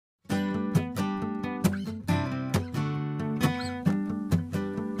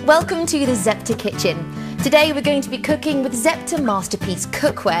Welcome to the Zepter kitchen. Today we're going to be cooking with Zepter Masterpiece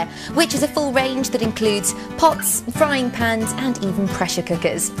Cookware, which is a full range that includes pots, frying pans and even pressure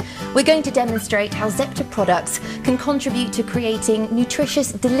cookers. We're going to demonstrate how Zepter products can contribute to creating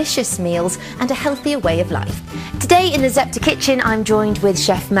nutritious, delicious meals and a healthier way of life. Today in the Zepter kitchen I'm joined with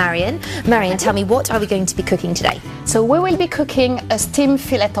Chef Marion. Marion, tell me, what are we going to be cooking today? So we will be cooking a steamed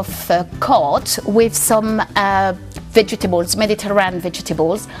fillet of cod with some vegetables, Mediterranean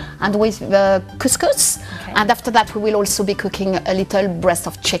vegetables, and with couscous. Okay. And after that we will also be cooking a little breast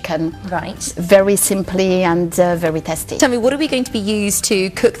of chicken. Right. Very simply and very tasty. Tell me, what are we going to be used to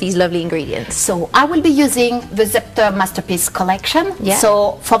cook these lovely ingredients? So I will be using the Zepter Masterpiece collection. Yeah.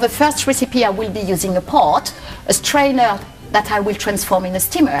 So for the first recipe I will be using a pot, a strainer that I will transform in a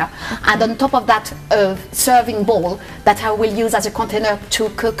steamer, and on top of that a serving bowl that I will use as a container to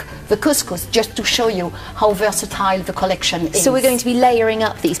cook the couscous, just to show you how versatile the collection is. So we're going to be layering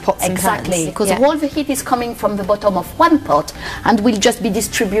up these pots and pans. Exactly, because all the heat is coming from the bottom of one pot and will just be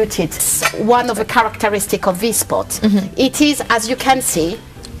distributed. One of the characteristics of this pot, it is, as you can see,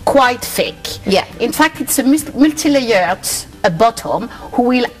 quite thick. Yeah. In fact, it's a multi-layered bottom who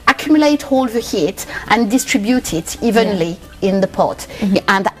will accumulate all the heat and distribute it evenly in the pot.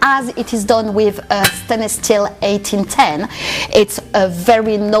 And as it is done with a stainless steel 1810, it's a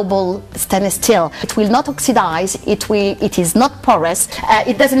very noble stainless steel. It will not oxidize, it is not porous,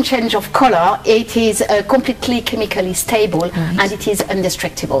 it doesn't change of color, it is completely chemically stable, and it is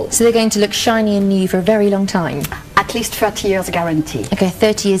indestructible. So they're going to look shiny and new for a very long time? At least 30 years guarantee. Okay,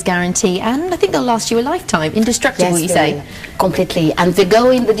 30 years guarantee, and I think they'll last you a lifetime. Indestructible, yes, you say? Completely, and they go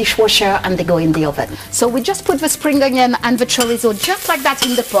in the dishwasher and they go in the oven. So we just put the spring onion and the chorizo just like that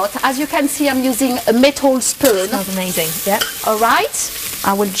in the pot. As you can see, I'm using a metal spoon. Smells amazing. Yep. All right.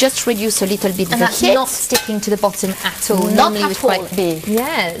 I will just reduce a little bit and the that's heat. Not sticking to the bottom at all. Not at all.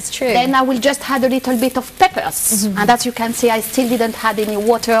 Yeah, it's true. Then I will just add a little bit of peppers, and as you can see, I still didn't add any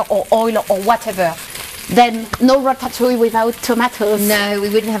water or oil or whatever. Then no ratatouille without tomatoes. No, we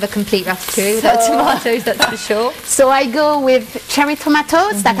wouldn't have a complete ratatouille without tomatoes, that's for sure. So I go with cherry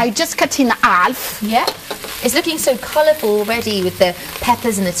tomatoes that I just cut in half. Yeah. It's looking so colourful already with the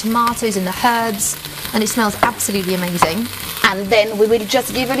peppers and the tomatoes and the herbs, and it smells absolutely amazing. And then we will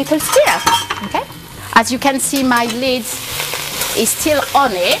just give a little stir. Okay. As you can see, my lid is still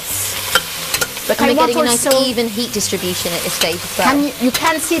on it. But we're getting a nice even heat distribution at this stage as well. You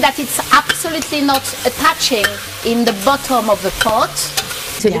can see that it's absolutely not attaching in the bottom of the pot.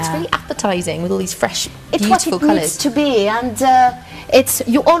 So it looks really appetizing with all these fresh, beautiful colours. It's what it needs to be, and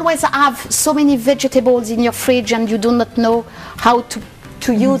you always have so many vegetables in your fridge and you do not know how to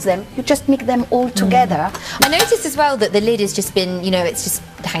use them. You just mix them all together. I noticed as well that the lid has just been, it's just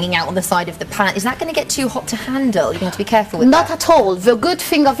hanging out on the side of the pan. Is that going to get too hot to handle? You're going to be careful with that. Not at all. The good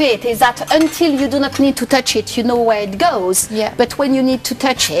thing of it is that until you do not need to touch it, you know where it goes. Yeah. But when you need to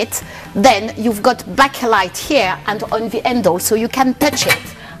touch it, then you've got backlight here and on the handle, so you can touch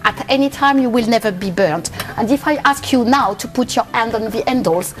it. At any time, you will never be burnt. And if I ask you now to put your hand on the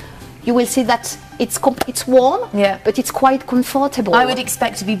handles, you will see that it's warm, but it's quite comfortable. I would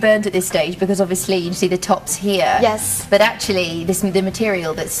expect to be burnt at this stage because obviously you see the tops here. Yes. But actually the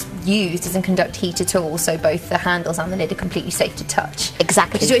material that's used doesn't conduct heat at all, so both the handles and the lid are completely safe to touch.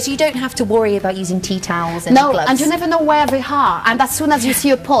 Exactly. So you don't have to worry about using tea towels and gloves. No, and you never know where they are. And as soon as you see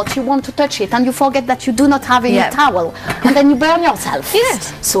a pot, you want to touch it and you forget that you do not have any towel. And then you burn yourself.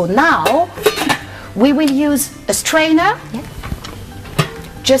 Yes. So now we will use a strainer.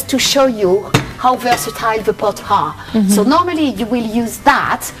 Just to show you how versatile the pots are. So normally you will use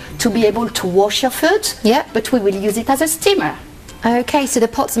that to be able to wash your food, but we will use it as a steamer. Okay, so the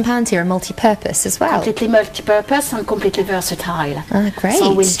pots and pans here are multi-purpose as well. Completely multi-purpose and completely versatile. Ah, great.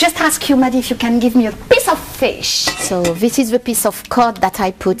 So we'll just ask you, Maddie, if you can give me a piece of fish. So this is the piece of cod that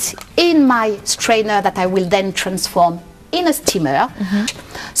I put in my strainer that I will then transform in a steamer.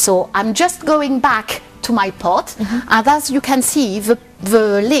 So I'm just going back to my pot, and as you can see,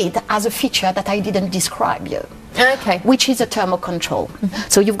 the lid has a feature that I didn't describe you, which is a thermal control.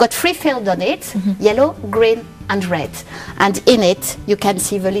 So you've got 3 fields on it, yellow, green and red, and in it you can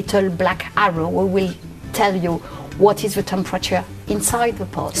see the little black arrow which will tell you what is the temperature inside the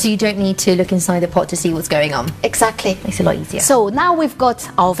pot. So you don't need to look inside the pot to see what's going on. Exactly. Makes it a lot easier. So now we've got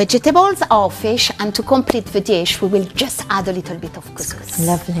our vegetables, our fish, and to complete the dish we will just add a little bit of couscous.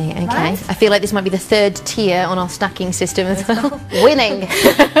 Lovely, okay. Right? I feel like this might be the 3rd tier on our stacking system as well. Winning!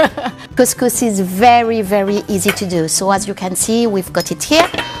 Couscous is very, very easy to do. So as you can see, we've got it here.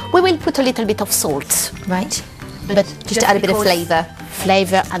 We will put a little bit of salt. Right. But just to add a bit of flavour.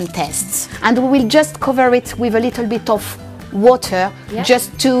 Flavor and taste. And we will just cover it with a little bit of water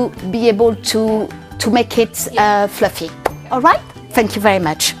just to be able to make it fluffy. All right? Thank you very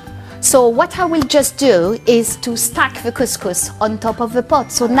much. So what I will just do is to stack the couscous on top of the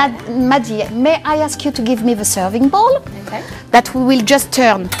pot. So Maddie, may I ask you to give me the serving bowl? Okay. That we will just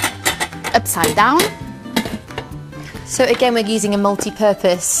turn upside down. So again, we're using a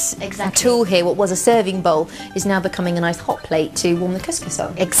multi-purpose tool here. What was a serving bowl is now becoming a nice hot plate to warm the couscous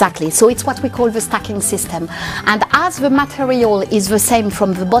on. Exactly. So it's what we call the stacking system. And as the material is the same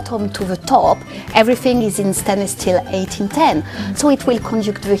from the bottom to the top, everything is in stainless steel 1810. So it will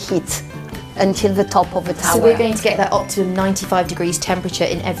conduct the heat until the top of the tower. So we're going to get that optimum 95 degrees temperature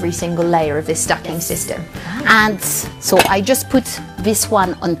in every single layer of this stacking system. And so I just put this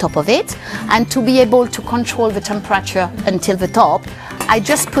one on top of it, and to be able to control the temperature until the top, I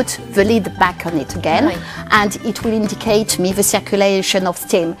just put the lid back on it again, and it will indicate me the circulation of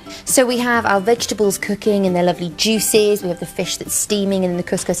steam. So we have our vegetables cooking and their lovely juices, we have the fish that's steaming, and the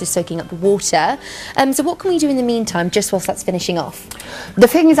couscous is soaking up the water. So what can we do in the meantime, just whilst that's finishing off? The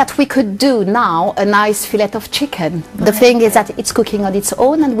thing is that we could do now a nice fillet of chicken. The thing is that it's cooking on its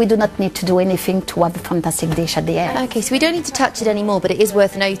own, and we do not need to do anything to have a fantastic dish at the end. Okay, so we don't need to touch it anymore, but it is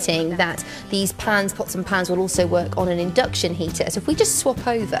worth noting that these pans, pots and pans, will also work on an induction heater. So if we just swap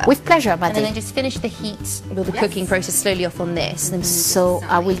over. With pleasure, Maddie. And then just finish the heat with the cooking process slowly off on this. And then so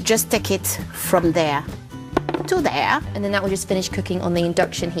I will just take it from there to there. And then that will just finish cooking on the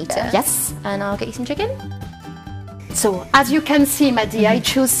induction heater. Yes. And I'll get you some chicken. So as you can see, Maddie, I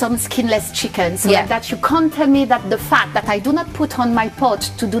choose some skinless chicken, so like that you can't tell me that the fat that I do not put on my pot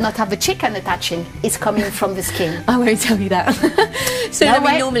to do not have the chicken attaching is coming from the skin. I won't tell you that. So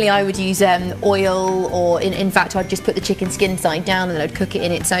normally I would use oil, or in fact I'd just put the chicken skin side down and then I'd cook it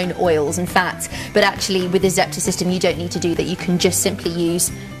in its own oils and fats. But actually with the Zepter system you don't need to do that. You can just simply use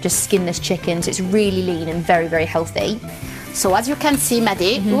just skinless chicken, so it's really lean and very, very healthy. So as you can see,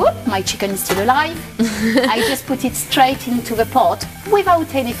 Maddie, my chicken is still alive. I just put it straight into the pot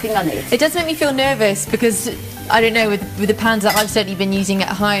without anything on it. It does make me feel nervous because, I don't know, with the pans that I've certainly been using at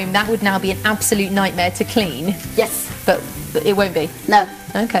home, that would now be an absolute nightmare to clean. Yes. But it won't be? No.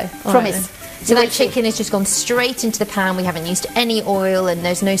 Okay. Promise. So that chicken has just gone straight into the pan. We haven't used any oil and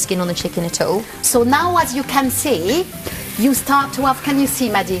there's no skin on the chicken at all. So now, as you can see, you start to have, can you see,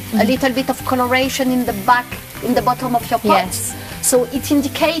 Maddie, a little bit of coloration in the back, in the bottom of your pot. Yes. So it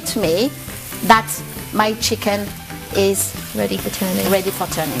indicates me that my chicken is ready for turning. Ready for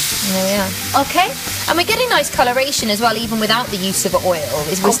turning. There we are. Okay. And we're getting nice coloration as well, even without the use of oil.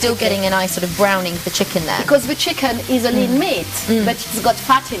 We're still getting a nice sort of browning of the chicken there. Because the chicken is a lean meat, but it's got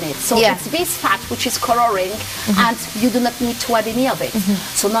fat in it. So it's this fat which is coloring, and you do not need to add any of it.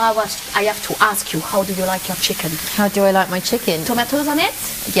 So now I have to ask you, how do you like your chicken? How do I like my chicken? Tomatoes on it?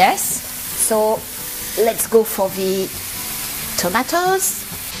 Yes. So let's go for the tomatoes.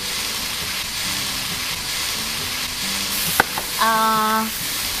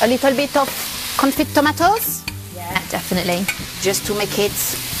 A little bit of confit tomatoes. Yeah, definitely. Just to make it,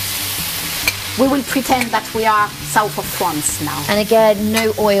 we will pretend that we are south of France now. And again,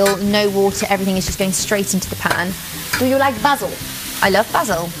 no oil, no water, everything is just going straight into the pan. Do you like basil? I love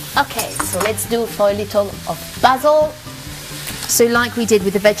basil. Okay, so let's do for a little of basil. So like we did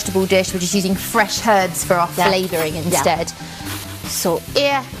with the vegetable dish, we're just using fresh herbs for our flavouring instead. So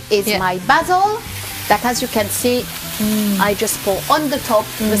here is my basil, that as you can see, I just pour on the top.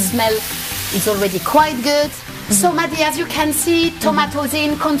 The smell is already quite good. So Maddie, as you can see, tomatoes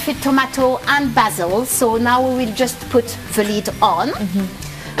in, confit tomato and basil. So now we will just put the lid on.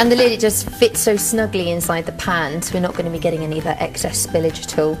 And the lid, it just fits so snugly inside the pan, so we're not going to be getting any of that excess spillage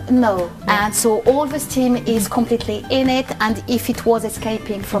at all. No, and so all the steam is completely in it, and if it was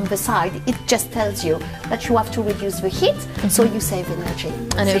escaping from the side, it just tells you that you have to reduce the heat, so you save energy.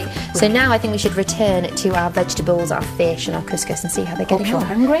 So now I think we should return to our vegetables, our fish and our couscous and see how they're getting on. You're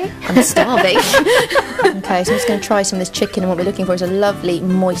hungry? I'm starving. Okay, so I'm just going to try some of this chicken, and what we're looking for is a lovely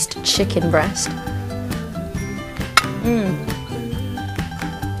moist chicken breast.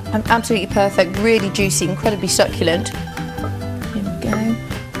 Absolutely perfect, really juicy, incredibly succulent. Here we go.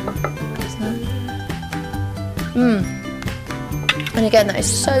 And again, that is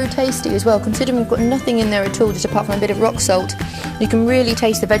so tasty as well, considering we've got nothing in there at all, just apart from a bit of rock salt. You can really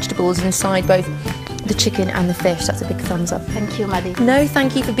taste the vegetables inside both the chicken and the fish. That's a big thumbs up. Thank you, Maddie. No,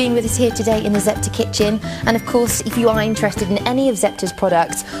 thank you for being with us here today in the Zepter kitchen. And of course, if you are interested in any of Zepter's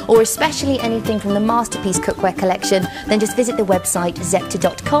products, or especially anything from the Masterpiece Cookware collection, then just visit the website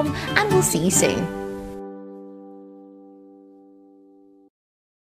zepter.com and we'll see you soon.